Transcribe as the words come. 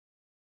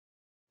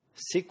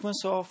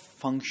Sequence of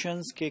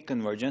functions के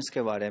convergence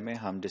के बारे में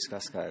हम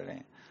डिस्कस कर रहे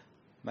हैं।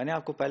 मैंने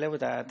आपको पहले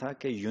बताया था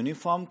कि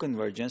यूनिफॉर्म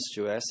कन्वर्जेंस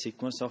जो है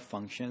सीक्वेंस ऑफ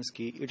फंक्शंस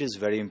की, it is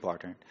very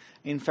important.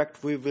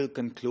 In fact we will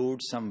conclude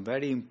some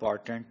very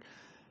important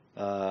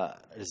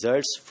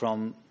results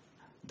from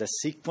the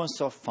sequence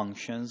of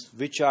functions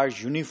which are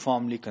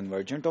uniformly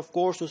convergent. Of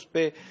course उस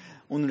पे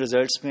उन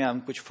रिजल्ट्स में हम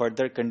कुछ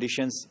फर्दर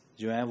कंडीशंस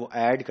जो हैं वो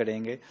ऐड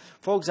करेंगे।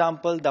 For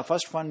example the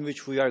first one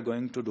which we are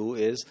going to do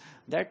is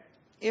that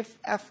if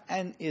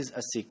fn is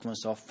a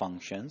sequence of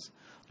functions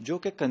जो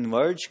कि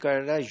converge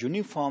कर रहा है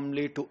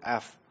uniformly to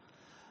f,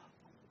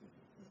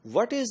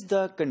 what is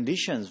the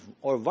conditions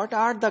or what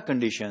are the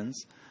conditions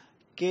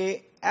कि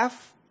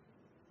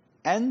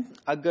fn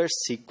अगर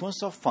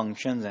sequence of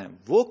functions हैं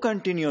वो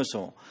continuous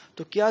हो,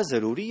 तो क्या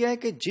जरूरी है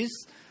कि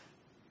जिस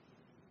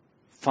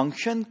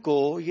फंक्शन को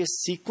ये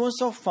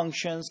सीक्वेंस ऑफ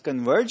फंक्शंस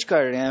कन्वर्ज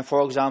कर रहे हैं,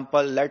 फॉर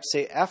एग्जांपल लेट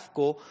से f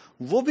को,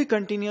 वो भी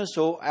कंटिन्यूस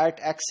हो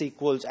eight x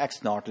equals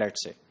x not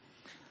let से।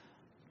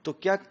 तो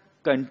क्या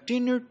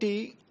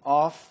continuity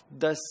of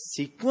the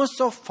sequence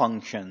of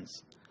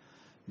functions,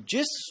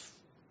 जिस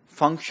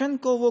फंक्शन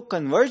को वो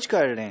कन्वर्ज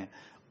कर रहे हैं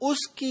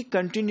उसकी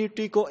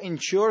कंटिन्यूटी को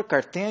इंश्योर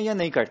करते हैं या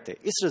नहीं करते,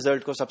 इस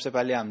रिजल्ट को सबसे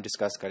पहले हम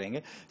डिस्कस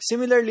करेंगे।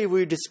 Similarly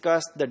we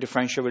discuss the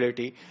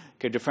differentiability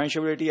कि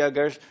डिफरेंशिएबिलिटी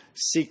अगर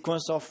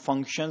सीक्वेंस ऑफ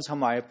फंक्शंस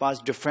हमारे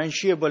पास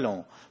डिफरेंशिएबल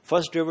हो,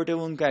 फर्स्ट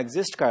डेरिवेटिव उनका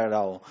एग्जिस्ट कर रहा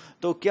हो,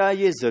 तो क्या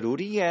ये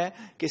जरूरी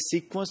है कि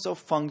सीक्वेंस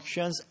ऑफ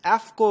फंक्शंस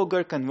एफ को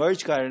अगर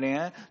कन्वर्ज कर रहे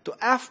हैं तो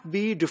एफ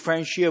भी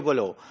डिफरेंशिएबल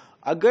हो।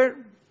 अगर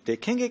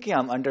देखेंगे कि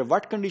हम under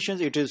what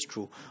conditions it is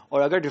true,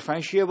 और अगर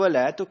डिफरेंशिएबल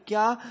है तो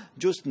क्या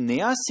जो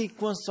नया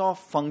सीक्वेंस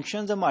ऑफ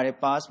फंक्शंस हमारे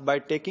पास by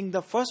taking the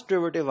first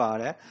derivative आ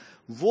रहा है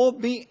वो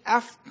भी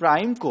एफ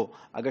प्राइम को,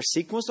 अगर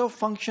सीक्वेंस ऑफ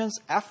फंक्शंस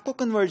एफ को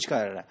कन्वर्ज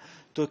कर रहा है,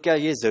 तो क्या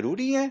ये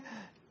जरूरी है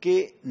कि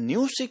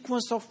new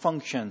sequence of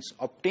functions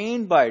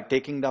obtained by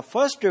taking the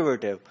first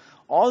derivative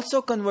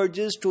also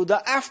converges to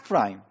the F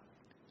prime.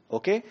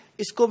 Okay,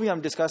 इसको भी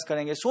हम डिस्कस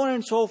करेंगे। So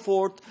and so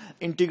fourth,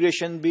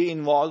 integration भी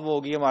इन्वॉल्व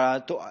होगी हमारा।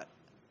 तो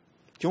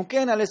क्योंकि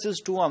एनालिसिस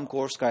 2 हम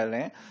कोर्स कर रहे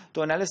हैं,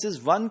 तो एनालिसिस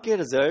 1 के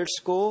रिजल्ट्स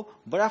को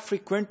बड़ा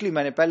फ्रीक्वेंटली,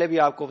 मैंने पहले भी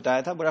आपको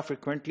बताया था, बड़ा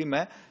फ्रीक्वेंटली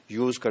मैं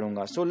यूज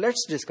करूंगा। So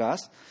let's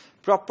discuss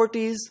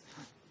properties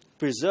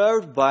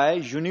preserved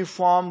bye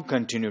uniform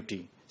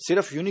continuity.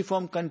 सिर्फ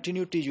यूनिफॉर्म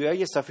कंटिन्यूटी जो है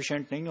ये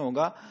सफिशिएंट नहीं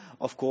होगा,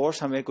 ऑफ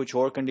कोर्स हमें कुछ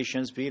और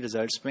कंडीशंस भी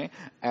रिजल्ट्स में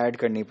ऐड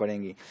करनी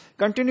पड़ेंगी।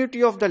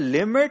 Continuity of the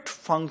limit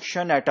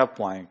function at a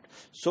point.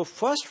 So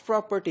first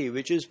property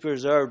which is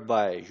preserved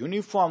bye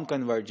uniform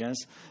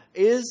convergence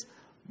is,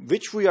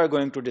 which we are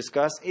going to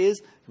discuss, is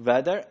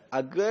whether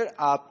अगर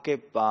आपके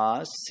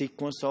पास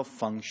sequence of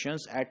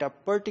functions at a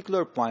particular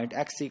point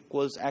x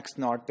equals x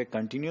naught पे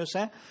continuous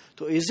है,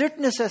 तो is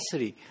it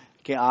necessary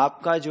कि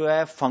आपका जो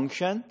है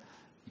function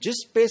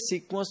जिस पे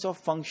sequence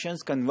of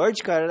functions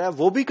converge कर रहा है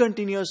वो भी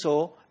continuous हो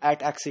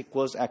at x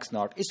equals x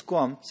naught। इसको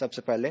हम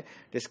सबसे पहले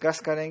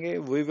discuss करेंगे।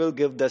 We will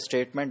give the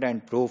statement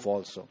and proof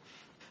also.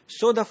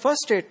 So the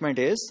first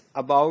statement is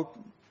about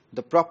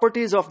the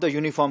properties of the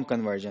uniform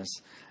convergence.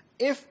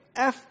 If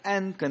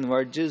fn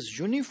converges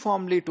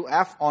uniformly to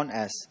f on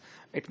s,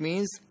 it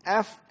means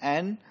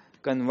fn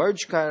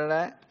converge कर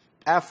रहा है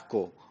f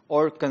को,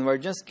 और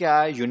convergence क्या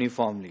है?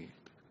 uniformly.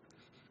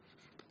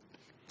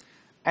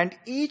 And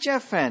each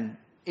fn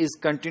is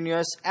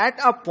continuous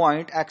at a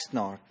point x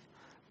naught.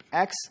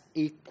 x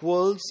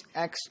equals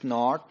x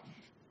naught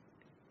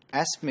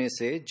s में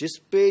से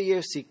जिस पे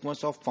ये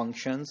sequence of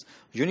functions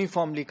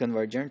uniformly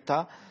convergent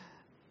था,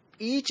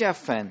 each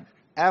fn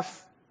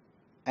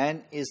n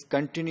is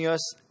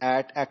continuous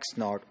at x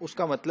naught।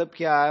 उसका मतलब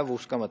क्या है? वो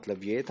उसका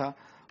मतलब ये था।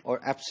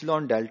 और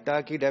एप्सिलॉन डेल्टा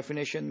की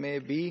डेफिनेशन में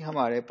भी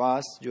हमारे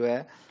पास जो है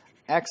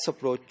x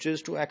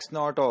approaches to x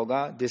not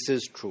होगा, दिस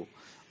इज ट्रू।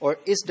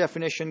 और इस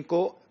डेफिनेशन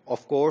को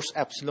ऑफ कोर्स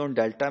एप्सिलॉन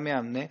डेल्टा में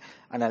हमने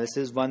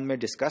एनालिसिस 1 में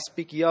डिस्कस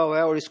भी किया हुआ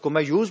है, और इसको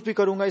मैं यूज भी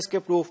करूंगा इसके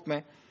प्रूफ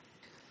में।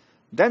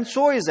 देन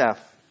सो इज f,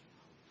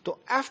 तो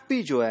f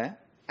भी जो है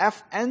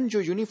fn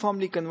जो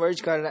यूनिफॉर्मली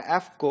कन्वर्ज कर रहा है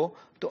f को,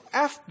 तो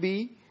f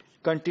भी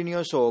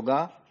कंटिन्यूस होगा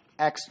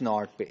x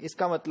नॉट पे।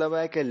 इसका मतलब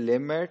है कि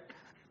limit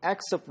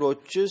x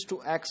approaches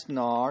to x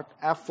not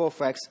f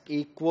of x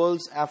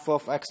equals f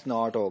of x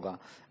not होगा।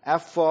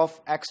 f ऑफ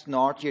x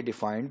नॉट ये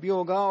डिफाइंड भी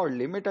होगा, और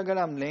लिमिट अगर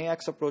हम लें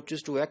x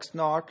approaches to x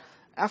not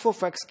f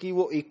of x की,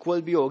 वो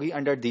इक्वल भी होगी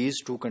अंडर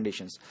दीज टू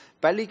कंडीशंस।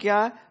 पहली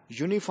क्या है?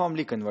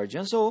 यूनिफॉर्मली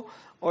कन्वर्जेंस हो,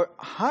 और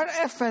हर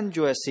fn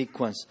जो है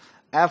सीक्वेंस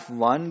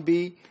f1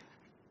 भी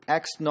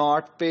x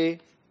नॉट पे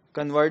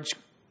कन्वर्ज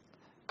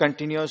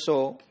कंटिन्यूस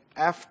हो,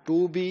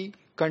 f2 भी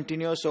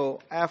कंटिन्यूस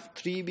हो,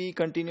 f3 भी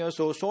कंटिन्यूस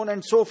हो, so on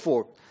and so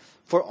forth.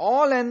 For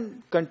all n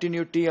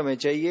continuity हमें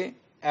चाहिए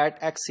at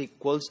x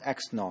equals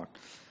x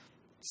naught.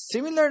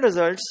 Similar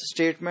results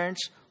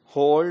statements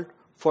hold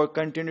for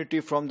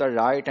continuity from the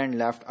right and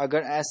left.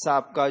 अगर s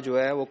आपका जो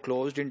है वो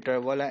closed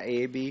interval है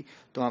a b,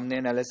 तो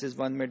हमने analysis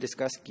 1 में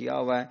डिस्कस किया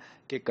हुआ है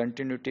कि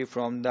continuity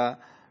from the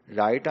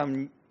right हम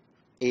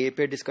a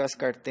पे डिस्कस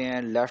करते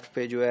हैं, लेफ्ट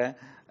पे जो है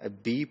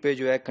b पे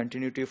जो है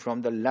continuity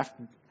from the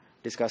left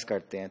discuss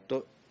करते हैं। तो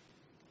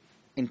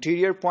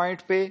इंटीरियर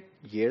पॉइंट पे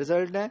ये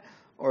रिजल्ट है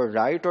और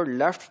राइट और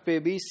लेफ्ट पे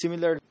भी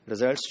सिमिलर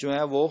रिजल्ट्स जो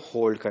हैं वो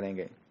होल्ड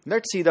करेंगे.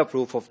 Let's see the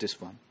proof of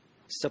this one.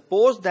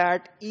 Suppose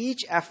that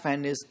each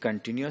fn is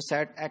continuous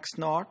at x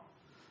naught.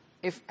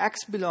 If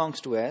x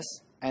belongs to S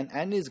and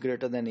n is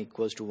greater than or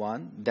equals to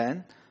 1,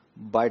 then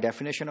by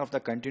definition of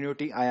the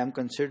continuity I am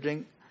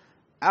considering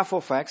f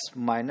of x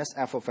minus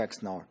f of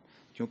x naught.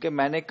 क्योंकि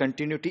मैंने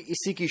continuity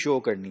इसी की show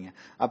करनी है.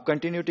 अब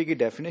continuity की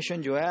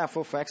definition जो है f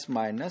of x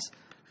minus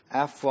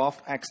f of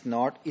x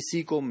naught,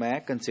 इसी को मैं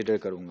कंसिडर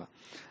करूंगा.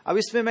 अब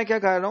इसमें मैं क्या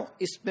कर रहा हूं,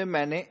 इसमें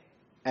मैंने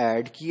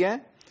ऐड किया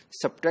है,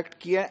 सब्ट्रैक्ट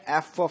किया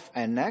है f of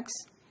nx,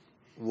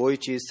 वही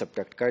चीज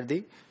सब्ट्रैक्ट कर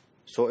दी.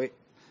 सो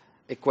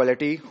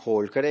इक्वालिटी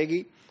होल्ड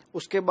करेगी.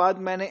 उसके बाद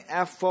मैंने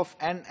f of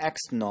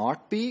nx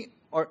naught भी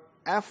और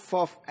f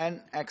of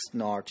nx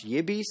naught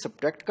ये भी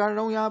सब्ट्रैक्ट कर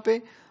रहा हूं यहाँ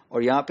पे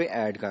और यहाँ पे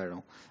ऐड कर रहा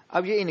हूं.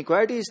 अब ये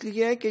इनइक्वालिटी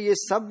इसलिए है कि ये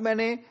सब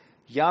मैंने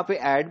यहाँ पे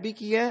ऐड भी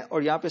किया है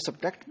और यहाँ पे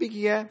सब्ट्रैक्ट भी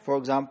किया है. फॉर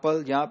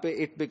एग्जांपल यहाँ पे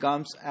it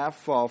becomes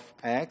f of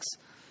x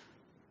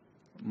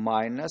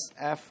minus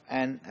f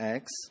n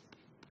x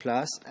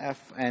plus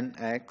f n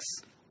x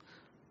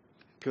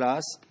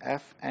plus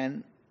f n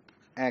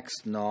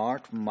x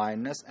naught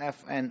minus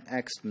f n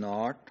x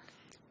naught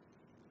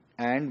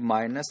and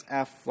minus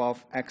f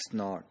of x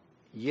naught.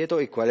 ये तो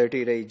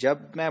equality रही.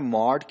 जब मैं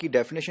mod की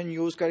definition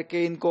use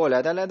करके इनको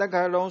अलग अलग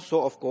कर रहा हूं, सो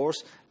ऑफ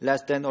कोर्स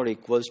लेस देन और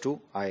इक्वल्स टू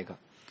आएगा.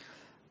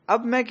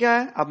 अब मैं क्या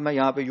है, अब मैं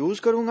यहां पे यूज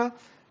करूंगा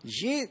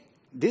ये,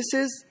 this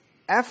is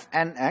F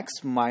N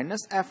x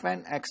minus F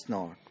N x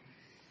not.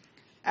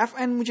 F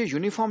N मुझे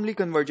यूनिफॉर्मली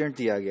कन्वर्जेंट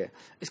दिया गया है.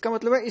 इसका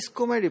मतलब है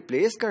इसको मैं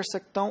रिप्लेस कर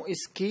सकता हूं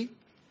इसकी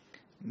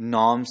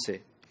नॉर्म से,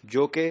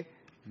 जो कि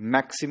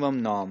मैक्सिमम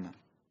नॉर्म है.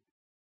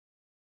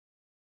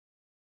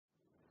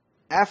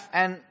 एफ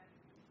एन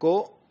को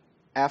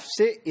f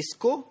से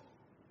इसको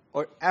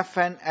और एफ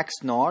एन एक्स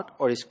नॉट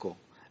और इसको,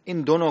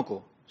 इन दोनों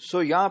को.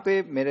 सो यहां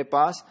पे मेरे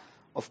पास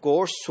ऑफ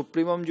कोर्स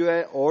सुप्रीमम जो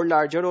है और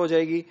लार्जर हो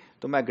जाएगी,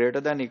 तो मैं ग्रेटर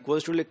देन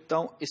इक्वल्स टू लिखता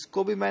हूं.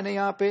 इसको भी मैंने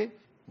यहां पे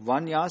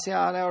 1 यहां से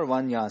आ रहा है और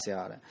 1 यहां से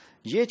आ रहा है.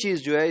 ये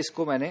चीज जो है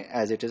इसको मैंने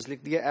एज इट इज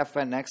लिख दिया, F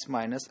N x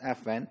minus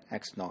F N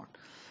x not.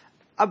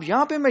 अब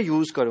यहां पे मैं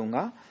यूज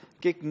करूंगा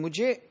कि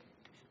मुझे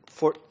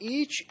for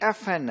each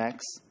F N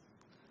x,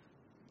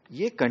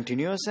 ये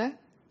कंटिन्यूअस है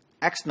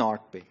एक्स नॉट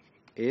पे,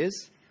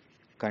 is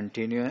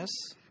continuous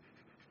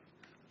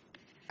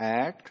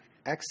at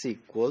x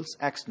equals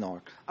x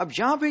not. अब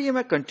यहां पे ये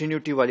मैं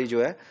कंटिन्यूटी वाली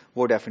जो है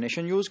वो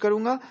डेफिनेशन यूज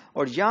करूंगा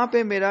और यहां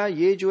पे मेरा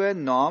ये जो है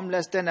नॉर्म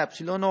लेस देन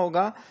एप्सिलॉन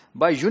होगा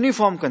bye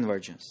uniform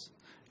convergence.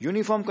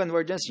 Uniform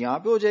convergence यहां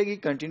पे हो जाएगी,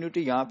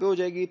 कंटिन्यूटी यहां पे हो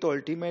जाएगी. तो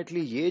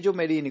अल्टीमेटली ये जो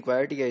मेरी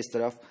इनइक्वालिटी है इस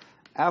तरफ,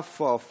 f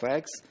of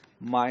x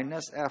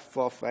minus f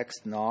of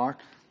x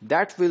naught,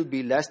 that will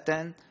be less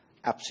than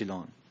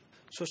epsilon.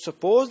 So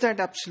suppose that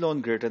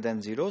epsilon greater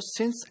than 0,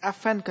 since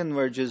fn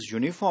converges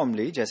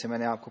uniformly, जैसे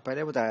मैंने आपको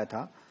पहले बताया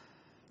था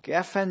कि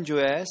fn जो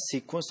है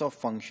sequence of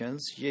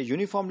functions ये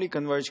uniformly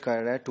converge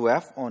कर रहा है to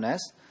f on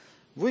s,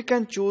 we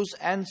can choose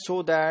n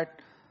so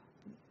that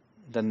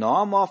the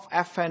norm of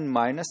fn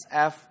minus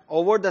f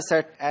over the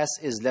set s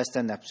is less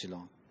than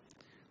epsilon.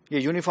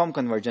 ये uniform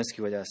convergence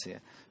की वजह से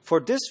है. For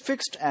this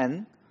fixed n,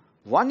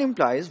 1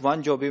 implies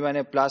 1 जो भी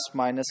मैंने plus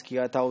minus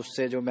किया था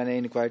उससे जो मैंने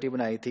इनइक्वालिटी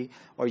बनाई थी,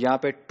 और यहाँ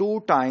पे 2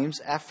 times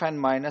F N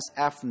minus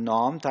F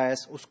norm था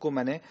एस, उसको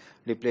मैंने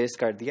रिप्लेस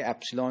कर दिया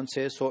एप्सिलॉन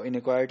से. सो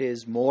inequality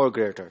is more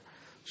greater.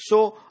 So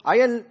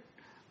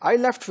I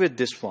left with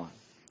this one.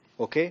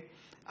 Okay,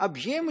 अब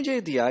ये मुझे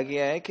दिया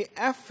गया है कि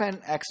एफ एन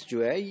एक्स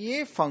जो है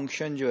ये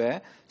फंक्शन जो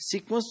है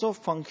sequence of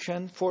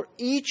function for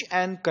each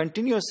N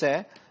continuous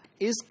है,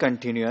 is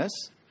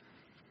continuous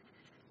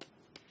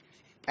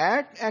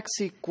at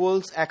x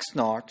equals x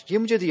not. ये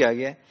मुझे दिया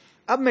गया है.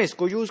 अब मैं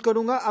इसको यूज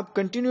करूंगा. अब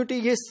कंटिन्यूटी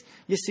ये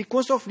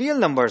सीक्वेंस ऑफ रियल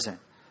नंबर्स हैं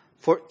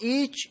फॉर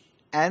ईच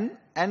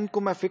n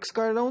को मैं फिक्स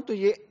कर रहा हूं, तो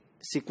ये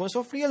सीक्वेंस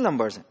ऑफ रियल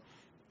नंबर्स हैं.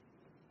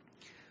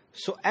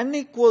 सो n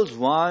इक्वल्स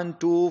 1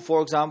 2,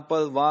 फॉर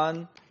एग्जांपल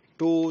 1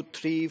 2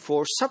 3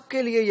 4,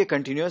 सबके लिए ये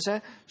कंटिन्यूअस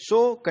है.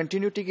 सो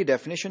कंटिन्यूटी की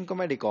डेफिनेशन को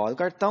मैं रिकॉल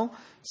करता हूं.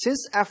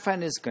 Since F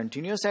N is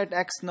continuous at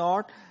x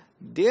not,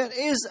 there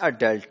is a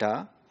delta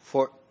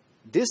for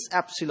this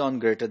epsilon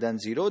greater than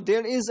 0,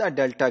 there is a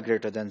delta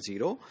greater than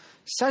 0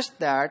 such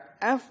that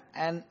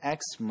fn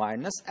x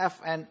minus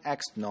fn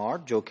x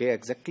naught, जो कि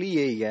exactly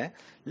यही है,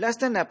 less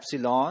than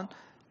epsilon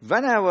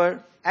whenever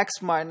x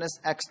minus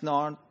x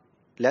naught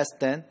less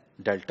than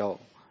delta हो.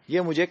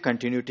 ये मुझे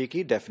continuity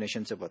की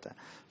definition से पता है.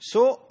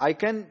 So I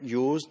can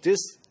use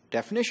this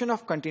definition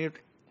of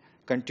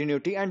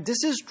continuity and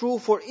this is true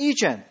for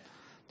each n.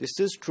 This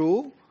is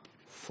true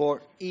for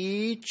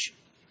each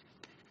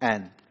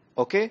n.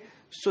 Okay.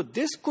 So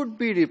this could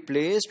be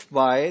replaced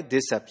by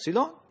this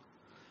epsilon.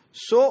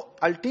 So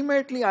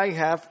ultimately I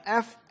have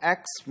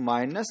fx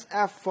minus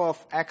f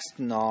of x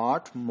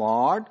naught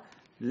mod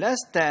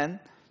less than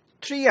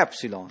 3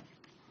 epsilon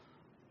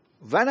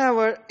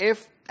whenever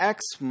if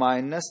x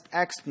minus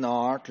x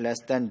naught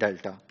less than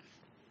delta.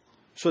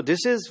 So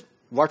this is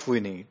what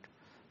we need.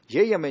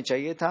 यही हमें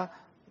चाहिए था,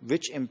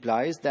 which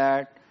implies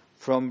that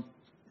from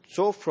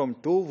So from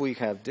 2 we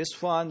have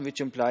this one, which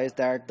implies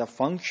that the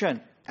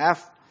function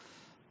f,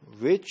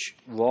 which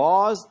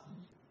was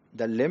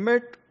the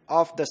limit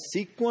of the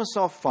sequence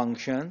of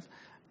functions,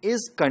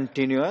 is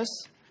continuous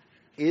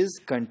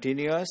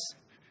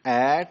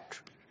at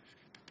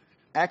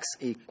x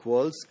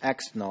equals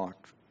x not.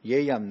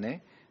 यही हमने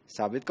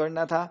साबित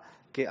करना था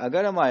कि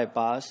अगर हमारे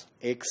पास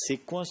एक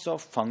sequence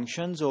of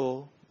functions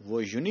हो,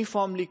 वो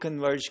यूनिफॉर्मली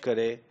कन्वर्ज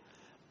करे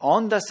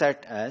on the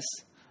set S,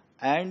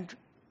 and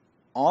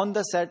on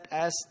the set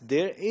S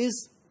there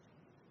is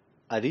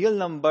a real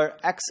number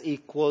x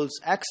equals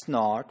x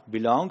naught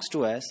belongs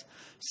to S,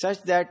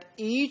 such that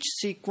each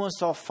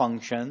sequence of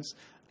functions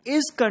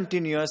is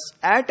continuous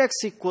at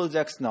x equals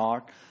x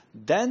naught,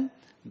 then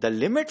the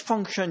limit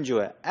function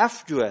जो है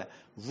f जो है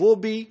वो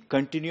भी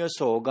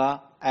continuous होगा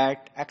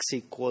at x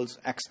equals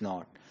x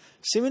naught.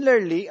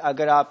 Similarly,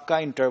 अगर आपका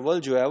interval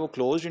जो है वो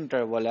क्लोज्ड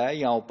इंटरवल है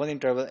या ओपन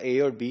इंटरवल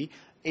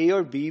a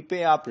और b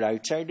पे आप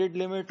राइट साइडेड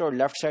लिमिट और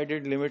लेफ्ट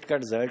साइडेड लिमिट का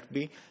रिजल्ट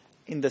भी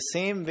इन द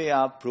सेम वे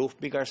आप प्रूफ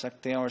भी कर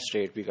सकते हैं और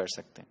स्ट्रेट भी कर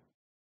सकते हैं.